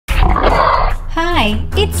Hi,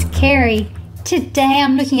 it's Kerry. Today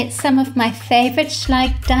I'm looking at some of my favourite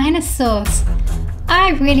Schleich dinosaurs.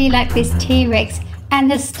 I really like this T-Rex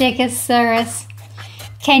and the Stegosaurus.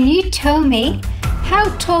 Can you tell me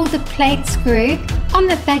how tall the plates grew on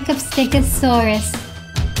the back of Stegosaurus?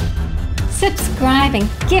 Subscribe and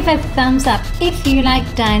give a thumbs up if you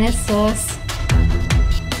like dinosaurs.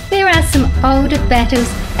 There are some older battles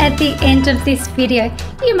at the end of this video.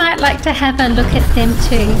 You might like to have a look at them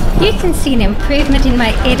too. You can see an improvement in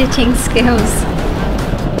my editing skills.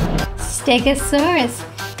 Stegosaurus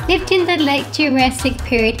lived in the late Jurassic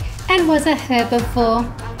period and was a herbivore.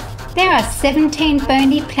 There are 17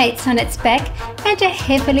 bony plates on its back and a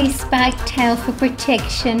heavily spiked tail for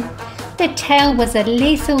protection. The tail was a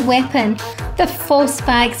lethal weapon. The 4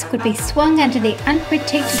 spikes could be swung under the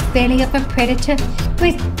unprotected belly of a predator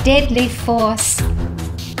with deadly force.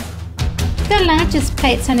 The largest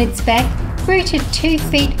plates on its back grew to 2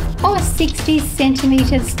 feet or 60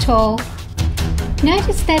 centimeters tall.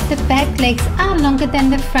 Notice that the back legs are longer than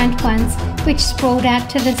the front ones, which sprawled out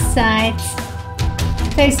to the sides.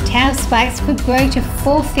 Those tail spikes could grow to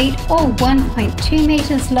 4 feet or 1.2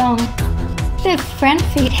 meters long. The front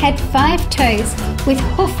feet had 5 toes with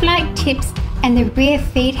hoof-like tips, and the rear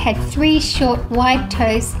feet had 3 short wide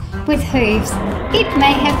toes with hooves. It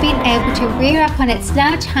may have been able to rear up on its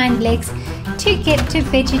large hind legs to get to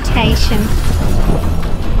vegetation.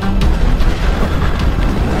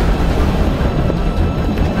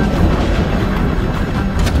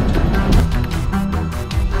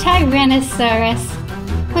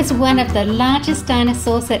 Tyrannosaurus was one of the largest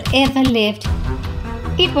dinosaurs that ever lived.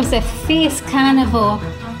 It was a fierce carnivore.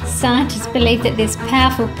 Scientists believe that this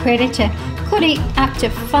powerful predator could eat up to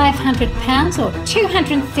 500 pounds or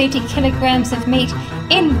 230 kilograms of meat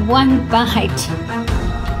in one bite.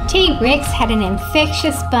 T-Rex had an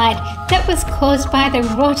infectious bite that was caused by the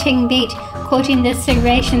rotting meat caught in the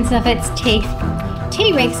serrations of its teeth.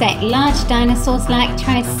 T-Rex ate large dinosaurs like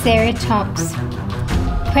Triceratops.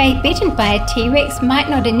 Prey bitten by a T-Rex might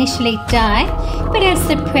not initially die, but as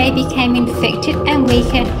the prey became infected and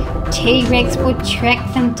weaker, T-Rex would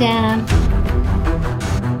track them down.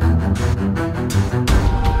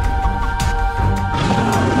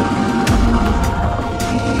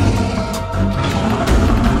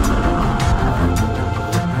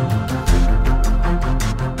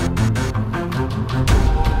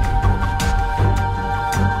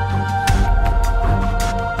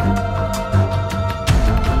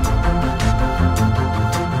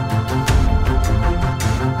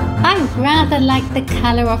 Rather like the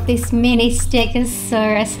colour of this mini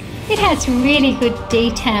Stegosaurus. It has really good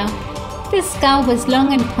detail. The skull was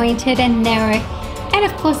long and pointed and narrow, and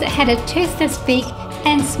of course it had a toothless beak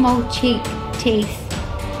and small cheek teeth.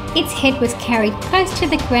 Its head was carried close to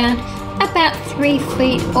the ground, about 3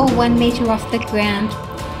 feet or 1 meter off the ground.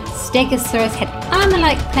 Stegosaurus had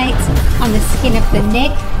armour-like plates on the skin of the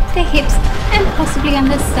neck, the hips, and possibly on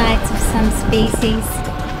the sides of some species.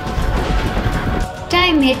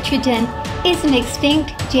 Dimetrodon is an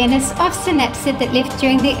extinct genus of synapsid that lived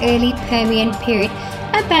during the early Permian period,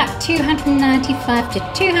 about 295 to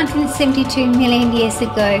 272 million years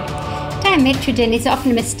ago. Dimetrodon is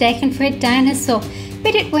often mistaken for a dinosaur,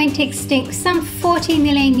 but it went extinct some 40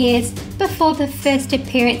 million years before the first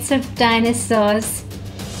appearance of dinosaurs.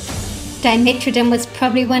 Dimetrodon was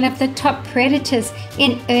probably one of the top predators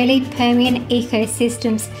in early Permian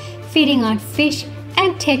ecosystems, feeding on fish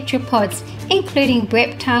and tetrapods, including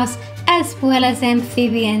reptiles as well as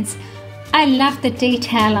amphibians. I love the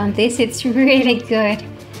detail on this, it's really good.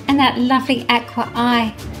 And that lovely aqua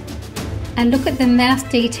eye. And look at the mouth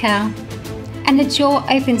detail. And the jaw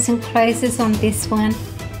opens and closes on this one.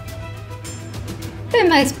 The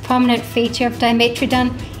most prominent feature of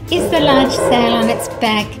Dimetrodon is the large sail on its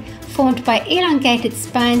back, formed by elongated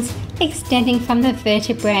spines extending from the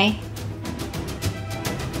vertebrae.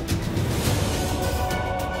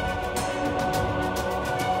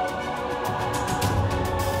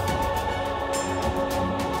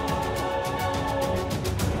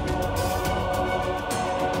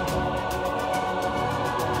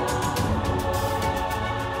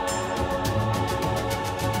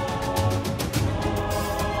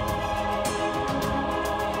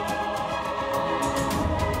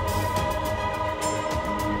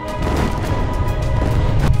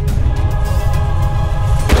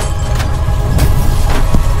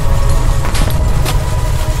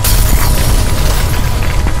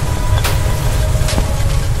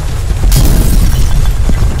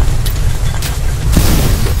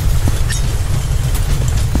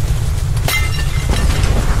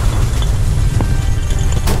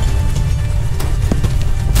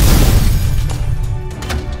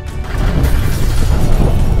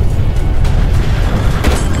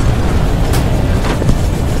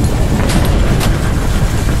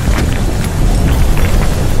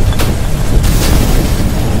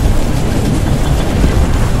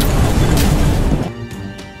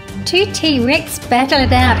 two T-Rex battle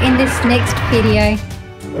it out in this next video.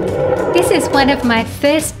 This is one of my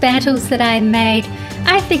first battles that I made.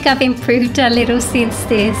 I think I've improved a little since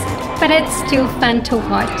this, but it's still fun to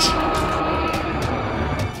watch.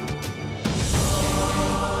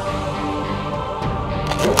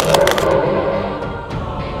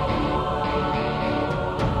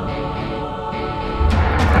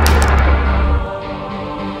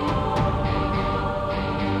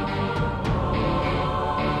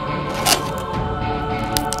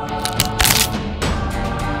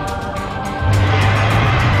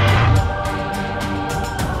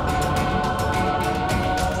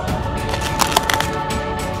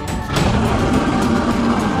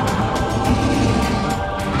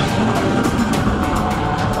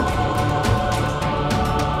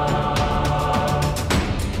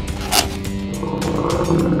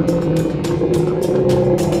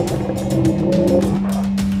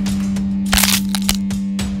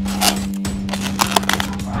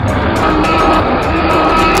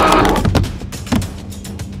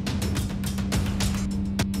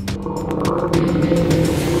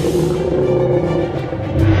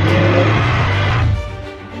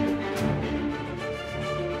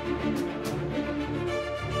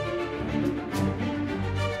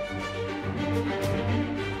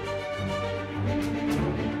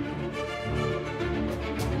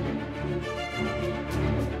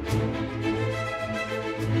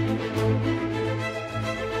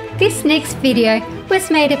 This next video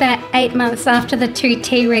was made about 8 months after the two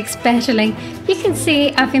T-Rex battling. You can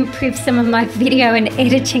see I've improved some of my video and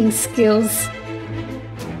editing skills.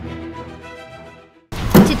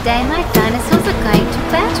 Today my dinosaurs are going to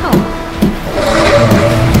battle.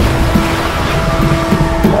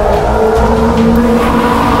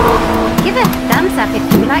 Give a thumbs up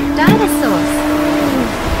if you like dinosaurs.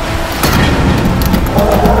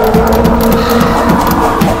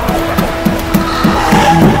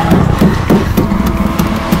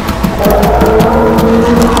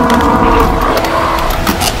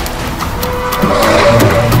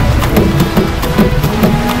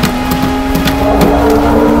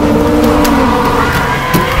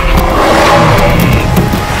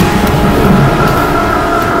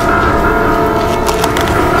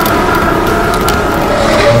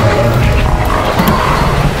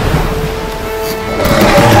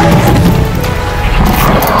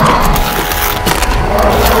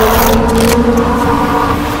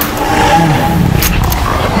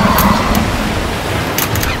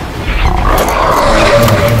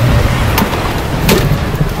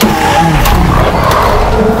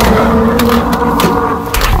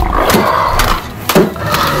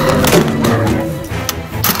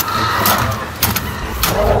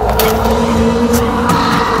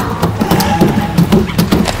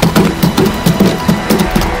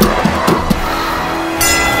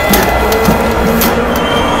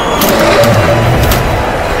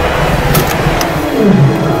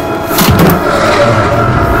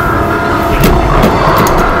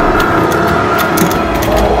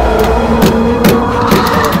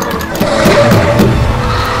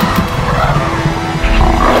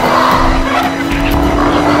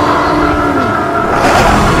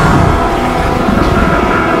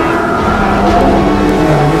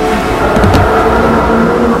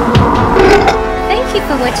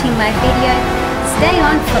 Watching my video. Stay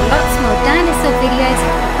on for lots more dinosaur videos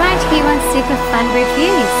right here on Super Fun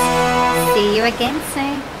Reviews. See you again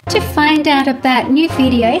soon. To find out about new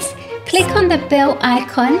videos, click on the bell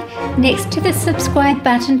icon next to the subscribe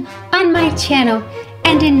button on my channel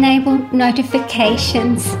and enable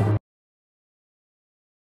notifications.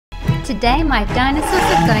 Today my dinosaurs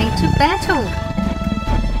are going to battle.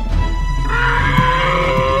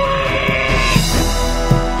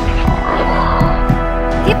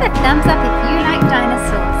 Give a thumbs up if you like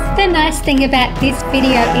dinosaurs. The nice thing about this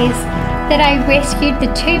video is that I rescued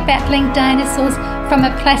the two battling dinosaurs from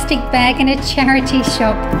a plastic bag in a charity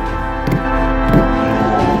shop.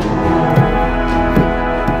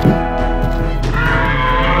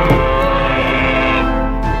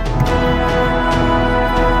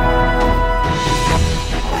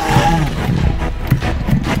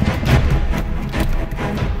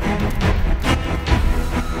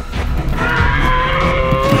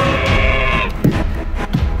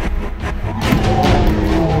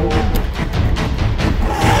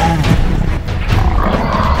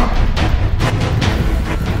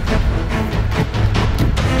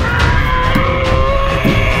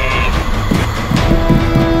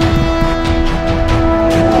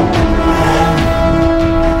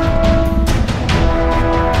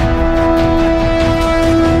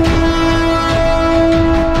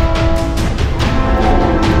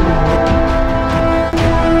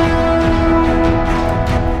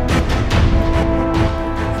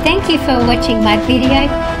 Thank you for watching my video.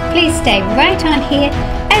 Please stay right on here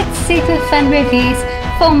at Super Fun Reviews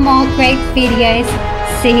for more great videos.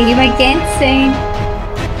 See you again soon.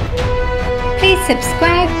 Please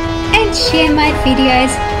subscribe and share my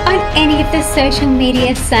videos on any of the social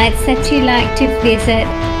media sites that you like to visit.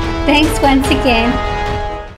 Thanks once again.